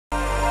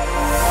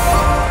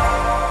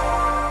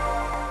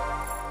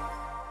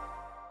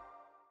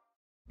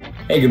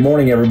Hey, good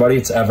morning, everybody.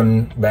 It's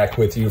Evan back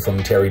with you from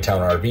TerryTown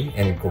RV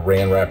in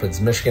Grand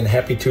Rapids, Michigan.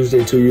 Happy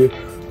Tuesday to you.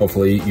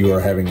 Hopefully you are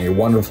having a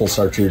wonderful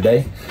start to your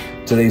day.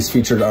 Today's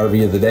featured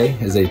RV of the day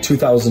is a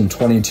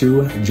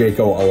 2022 Jayco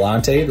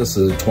Alante. This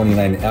is a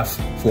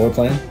 29F floor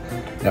plan,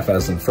 F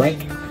as in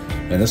Frank.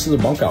 And this is a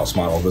bunkhouse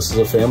model. This is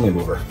a family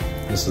mover.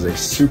 This is a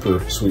super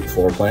sweet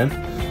floor plan.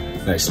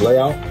 Nice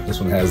layout. This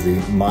one has the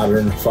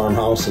modern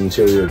farmhouse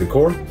interior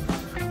decor,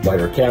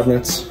 lighter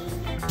cabinets,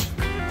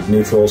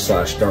 neutral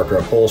 / darker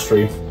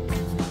upholstery,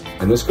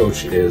 and this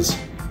coach is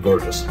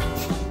gorgeous.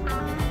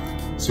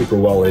 Super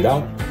well laid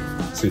out,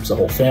 sleeps the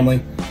whole family,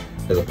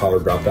 has a power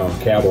drop down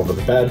cab over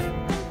the bed,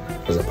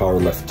 has a power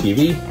lift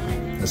TV.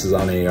 This is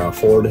on a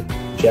Ford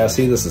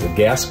chassis. This is a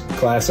gas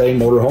Class A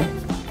motorhome.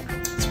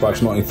 It's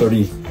approximately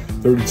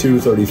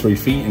 33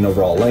 feet in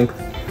overall length.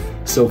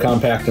 Still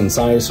compact in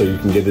size, so you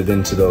can get it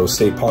into those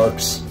state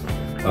parks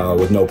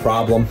with no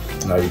problem.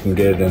 You can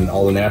get it in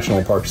all the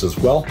national parks as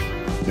well.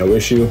 No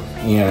issue.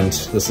 And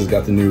this has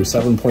got the new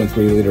 7.3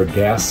 liter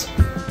gas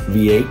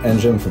V8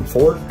 engine from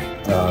Ford.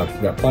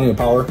 Got plenty of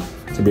power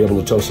to be able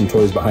to tow some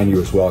toys behind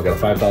you as well. Got a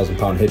 5,000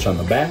 pound hitch on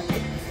the back.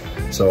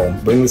 So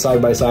bring the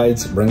side by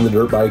sides, bring the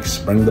dirt bikes,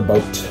 bring the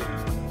boat,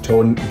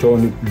 tow a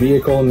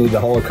vehicle, need to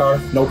haul a car,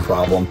 no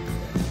problem.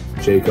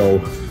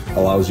 Jayco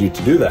allows you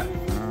to do that.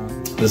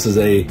 This is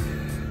a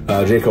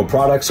Jayco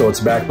product, so it's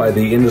backed by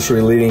the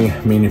industry leading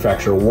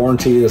manufacturer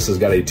warranty. This has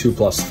got a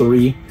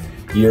 2+3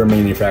 year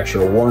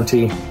manufacturer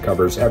warranty,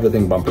 covers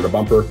everything bumper to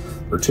bumper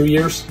for 2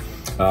 years,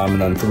 and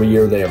then 3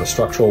 year they have a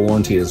structural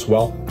warranty as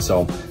well.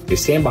 So they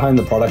stand behind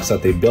the products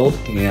that they build,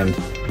 and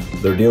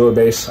their dealer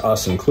base,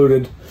 us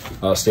included,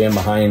 stand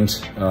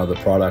behind the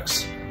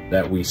products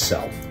that we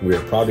sell. We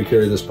are proud to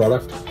carry this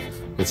product.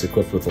 It's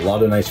equipped with a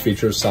lot of nice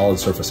features, solid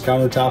surface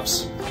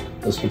countertops.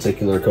 This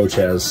particular coach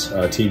has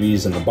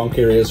TVs in the bunk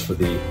areas for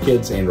the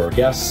kids and or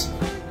guests.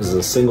 This is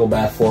a single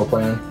bath floor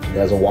plan. It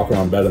has a walk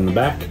around bed in the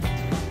back.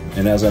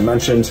 And as I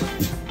mentioned,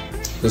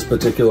 this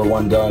particular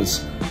one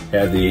does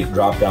have the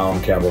drop-down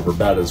cab over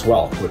bed as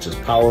well, which is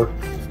power,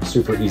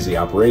 super easy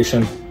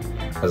operation.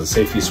 Has a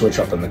safety switch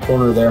up in the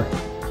corner there,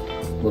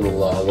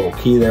 little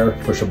key there,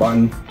 push a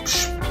button,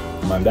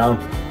 come on down,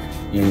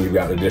 and you've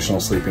got additional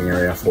sleeping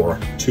area for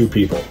 2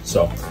 people.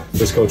 So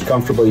this coach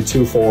comfortably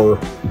 2, 4,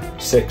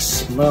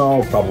 6,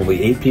 well,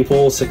 probably 8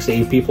 people, 6 to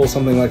 8 people,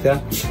 something like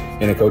that,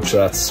 in a coach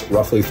that's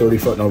roughly 30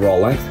 foot in overall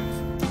length.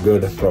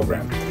 Good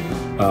program.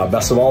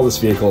 Best of all, this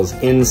vehicle is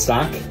in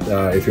stock.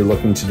 If you're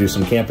looking to do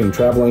some camping,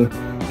 traveling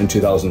in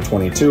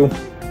 2022,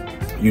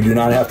 you do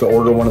not have to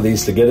order one of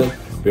these to get it.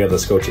 We have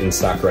this coach in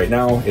stock right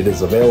now. It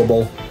is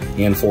available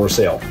and for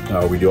sale.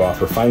 We do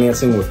offer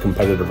financing with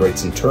competitive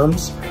rates and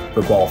terms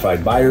for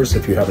qualified buyers.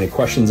 If you have any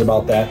questions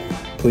about that,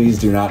 please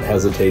do not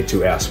hesitate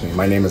to ask me.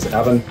 My name is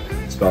Evan,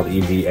 spelled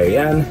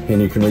E-V-A-N,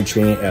 and you can reach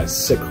me at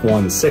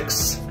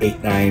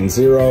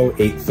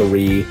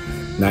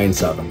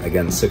 616-890-8397.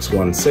 Again,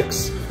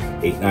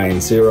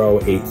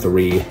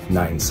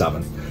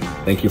 616-890-8397.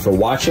 Thank you for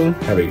watching.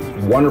 Have a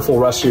wonderful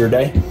rest of your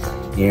day.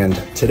 And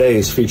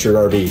today's featured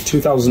RV,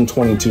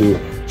 2022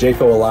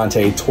 Jayco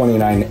Alante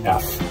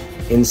 29F,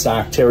 in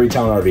stock,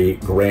 TerryTown RV,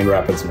 Grand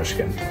Rapids,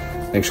 Michigan.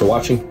 Thanks for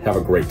watching. Have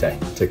a great day.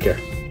 Take care.